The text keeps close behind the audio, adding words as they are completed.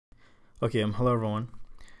Hello everyone.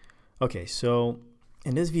 So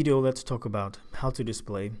in this video, let's talk about how to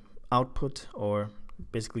display output or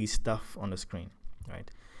basically stuff on the screen,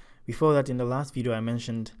 right? Before that, in the last video, I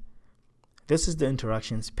mentioned this is the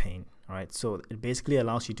interactions pane, right? So it basically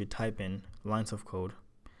allows you to type in lines of code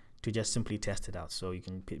to just simply test it out. So you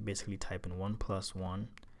can basically type in 1 + 1,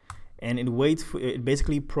 and it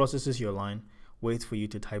basically processes your line, waits for you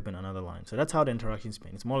to type in another line. So that's how the interactions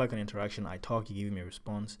pane. It's more like an interaction. I talk, you give me a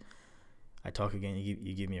response. I talk again,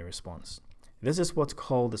 you give me a response. This is what's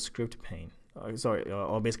called the script pane,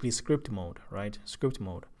 or basically script mode, right? Script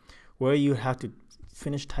mode, where you have to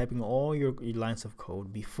finish typing all your lines of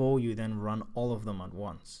code before you then run all of them at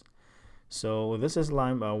once. So this is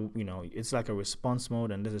it's like a response mode,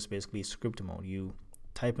 and this is basically script mode. You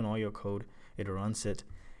type in all your code, it runs it,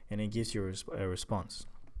 and it gives you a response.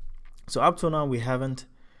 So up to now, we haven't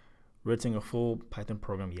written a full Python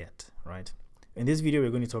program yet, right? In this video,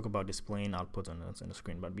 we're going to talk about displaying output on the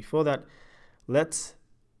screen. But before that, let's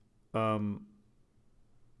talk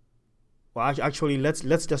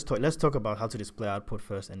about how to display output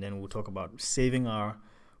first, and then we'll talk about saving our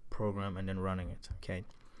program and then running it.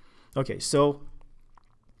 Okay. So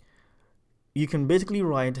you can basically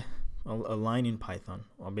write a line in Python,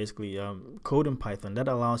 or basically code in Python that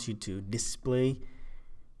allows you to display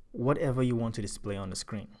whatever you want to display on the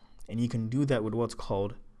screen, and you can do that with what's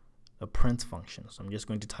called a print function. So I'm just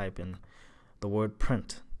going to type in the word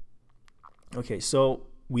print. Okay, so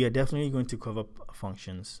we are definitely going to cover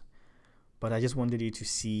functions, but I just wanted you to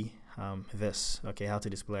see this, okay, how to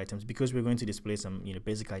display items, because we're going to display some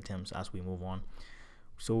basic items as we move on.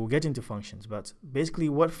 So we'll get into functions, but basically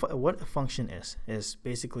what a function is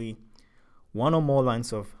basically one or more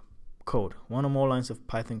lines of code, one or more lines of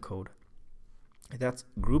Python code that's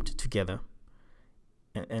grouped together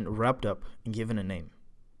and wrapped up and given a name.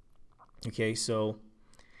 Okay, so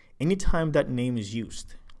anytime that name is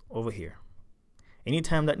used over here,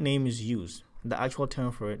 anytime that name is used, the actual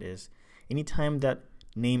term for it is anytime that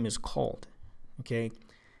name is called, okay,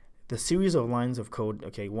 the series of lines of code,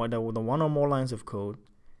 okay, the one or more lines of code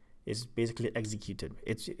is basically executed.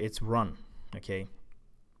 It's run, okay.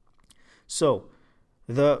 So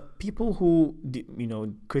the people who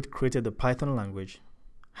created the Python language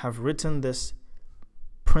have written this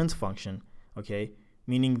print function, okay,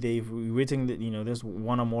 meaning they've written there's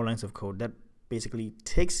one or more lines of code that basically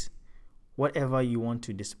takes whatever you want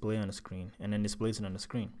to display on the screen and then displays it on the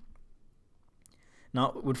screen.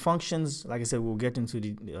 Now with functions, like I said, we'll get into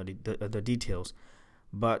the details,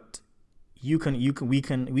 but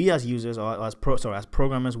we as users, or as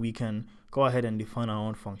programmers, we can go ahead and define our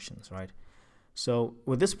own functions, right? So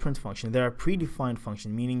with this print function, there are predefined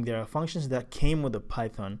functions, meaning there are functions that came with the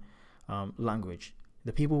Python language.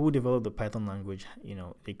 The people who developed the Python language,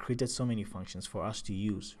 they created so many functions for us to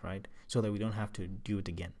use, right? So that we don't have to do it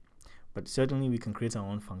again. But certainly we can create our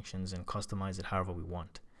own functions and customize it however we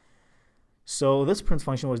want. So this print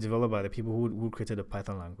function was developed by the people who created the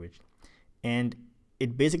Python language. And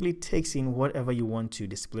it basically takes in whatever you want to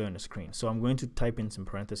display on the screen. So I'm going to type in some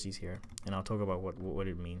parentheses here, and I'll talk about what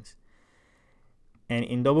it means. And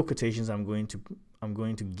in double quotations, I'm going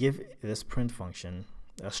to give this print function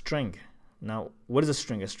a string. Now, what is a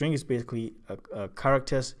string? A string is basically a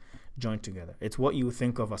characters joined together. It's what you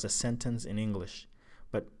think of as a sentence in English,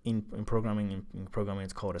 but in programming,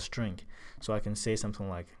 it's called a string. So I can say something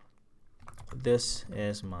like, "This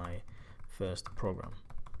is my first program."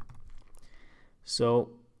 So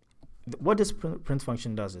what this print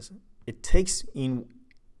function does is it takes in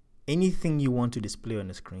anything you want to display on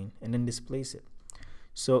the screen and then displays it.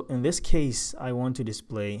 So in this case, I want to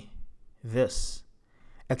display this,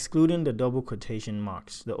 excluding the double quotation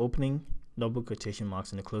marks, the opening double quotation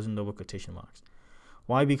marks and the closing double quotation marks.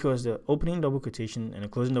 Why? Because the opening double quotation and the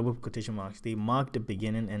closing double quotation marks, they mark the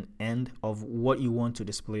beginning and end of what you want to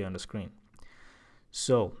display on the screen.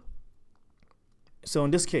 So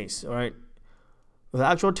in this case, all right, the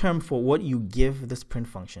actual term for what you give this print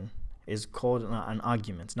function is called an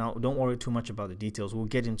argument. Now, don't worry too much about the details. We'll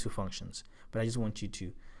get into functions, but I just want you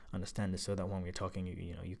to understand this so that when we're talking,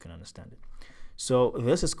 you can understand it. So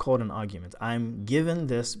this is called an argument. I'm giving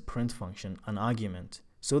this print function an argument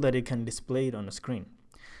so that it can display it on the screen.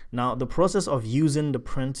 Now, the process of using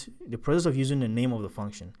the name of the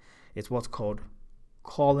function is what's called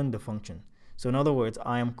calling the function. So in other words,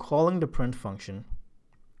 I am calling the print function,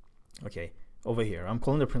 okay, over here. I'm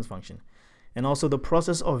calling the print function. And also the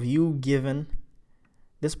process of you giving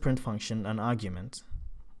this print function an argument,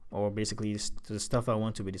 or basically the stuff I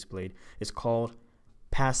want to be displayed, is called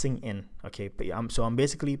passing in. Okay, so I'm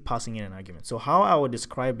basically passing in an argument. So how I would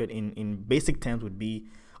describe it in basic terms would be,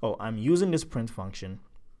 oh, I'm using this print function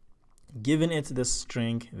given it this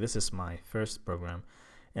string, this is my first program,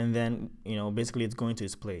 and then basically it's going to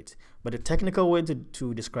display it. But the technical way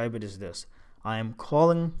to describe it is this: I am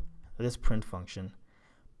calling this print function,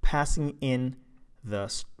 passing in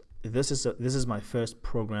this is my first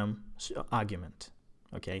program argument,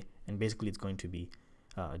 okay, and basically it's going to be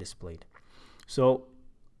displayed. So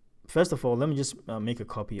first of all, let me just make a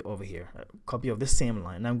copy over here, a copy of this same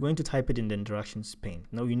line, and I'm going to type it in the interactions pane.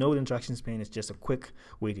 Now the interactions pane is just a quick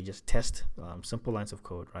way to just test simple lines of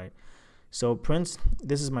code, right? So print,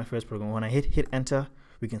 this is my first program. When I hit enter,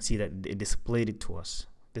 we can see that it displayed it to us.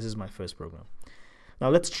 This is my first program. Now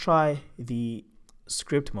let's try the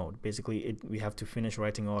script mode. Basically, we have to finish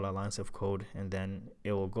writing all our lines of code, and then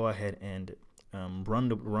it will go ahead and run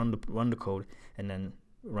the code, and then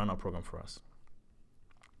run our program for us.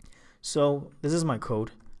 So this is my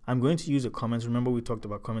code. I'm going to use a comment. Remember, we talked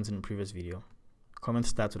about comments in the previous video. Comment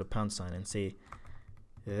starts with a pound sign and say,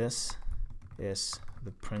 this is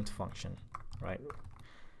the print function, right?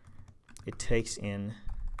 It takes in,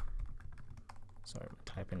 sorry,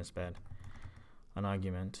 typing is bad, an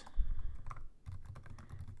argument,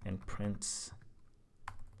 and prints,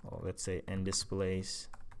 or let's say, and displays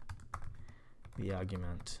the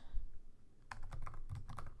argument.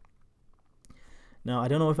 Now, I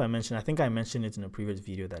don't know if I mentioned, I think I mentioned it in a previous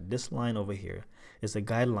video, that this line over here is a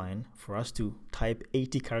guideline for us to type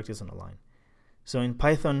 80 characters on a line. So in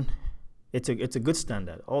Python, it's a good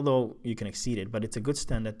standard, although you can exceed it, but it's a good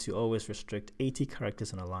standard to always restrict 80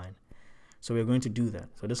 characters in a line. So we're going to do that.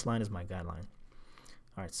 So this line is my guideline.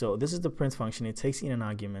 All right, so this is the print function. It takes in an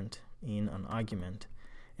argument,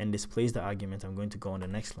 and displays the argument. I'm going to go on the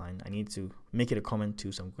next line. I need to make it a comment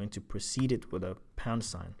too, so I'm going to precede it with a pound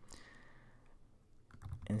sign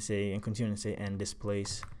and continue and say and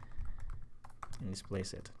displays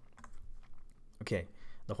it. Okay,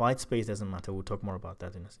 the white space doesn't matter. We'll talk more about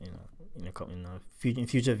that in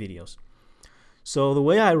future videos. So the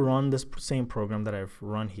way I run this same program that I've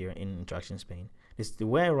run here in interactions pane is the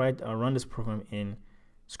way I run this program in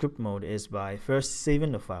script mode is by first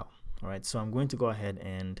saving the file. All right, so I'm going to go ahead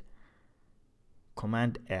and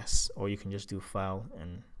Command S, or you can just do File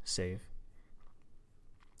and Save.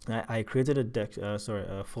 I created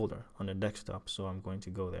a folder on the desktop, so I'm going to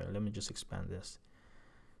go there. Let me just expand this.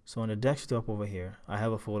 So on the desktop over here, I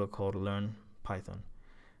have a folder called Learn Python.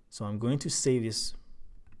 So I'm going to save this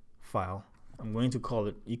file. I'm going to call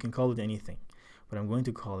it, you can call it anything, but I'm going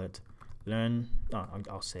to call it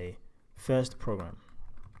I'll say first program.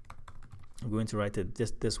 I'm going to write it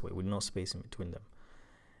this way with no space in between them.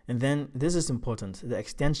 And then this is important, the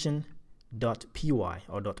extension .py or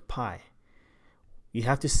 .py. You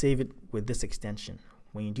have to save it with this extension.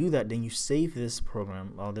 When you do that, then you save this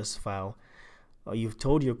program or this file. You've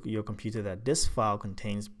told your computer that this file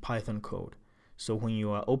contains Python code. So when you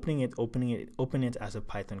are open it as a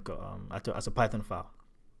Python as a Python file.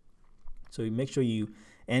 So you make sure you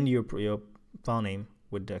end your file name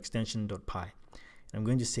with the extension .py. And I'm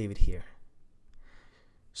going to save it here.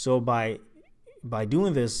 So by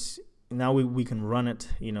doing this, now we can run it,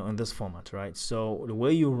 in this format, right? So the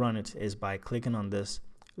way you run it is by clicking on this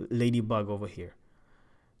ladybug over here.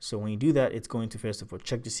 So when you do that, it's going to first of all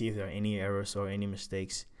check to see if there are any errors or any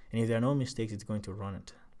mistakes, and if there are no mistakes, it's going to run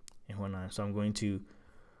it. And so I'm going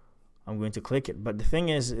to click it. But the thing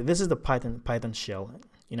is, this is the Python shell.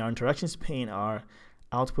 In our interactions pane, our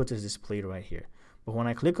output is displayed right here. But when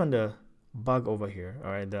I click on the bug over here,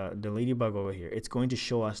 all right, the ladybug over here, it's going to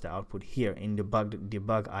show us the output here in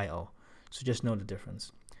debug IO. So just know the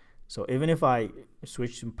difference. So even if I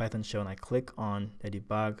switch to Python shell and I click on the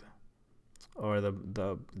debug or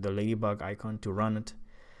the ladybug icon to run it,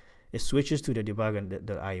 it switches to the debug and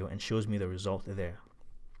the IO and shows me the result there.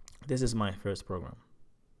 This is my first program.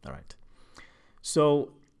 All right.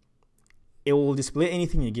 So it will display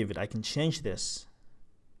anything you give it. I can change this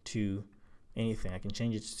to anything. I can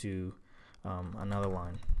change it to another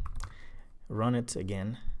line. Run it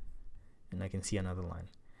again, and I can see another line.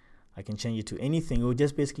 I can change it to anything. It will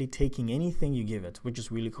just basically taking anything you give it, which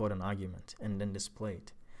is really called an argument, and then display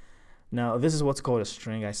it. Now, this is what's called a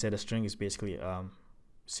string. I said a string is basically a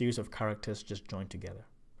series of characters just joined together.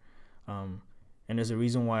 And there's a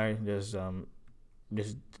reason why there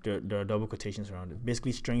are double quotations around it.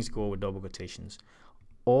 Basically, strings go with double quotations,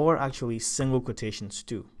 or actually single quotations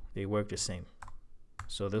too. They work the same.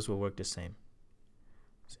 So this will work the same.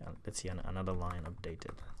 So let's see another line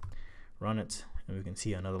updated. Run it, and we can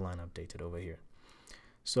see another line updated over here.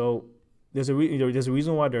 So there's a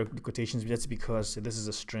reason why there are quotations. That's because this is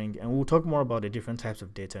a string, and we'll talk more about the different types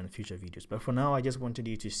of data in future videos. But for now, I just wanted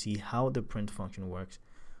you to see how the print function works.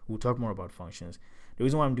 We'll talk more about functions, The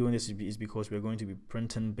reason why I'm doing this is because we're going to be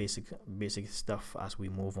printing basic stuff as we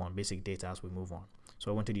move on, basic data as we move on. So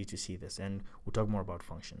I wanted you to see this, and we'll talk more about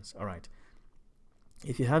functions. All right.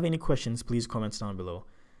 If you have any questions, please comment down below,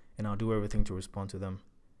 and I'll do everything to respond to them.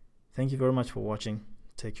 Thank you very much for watching.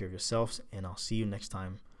 Take care of yourselves, and I'll see you next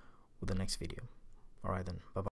time with the next video. All right then. Bye-bye.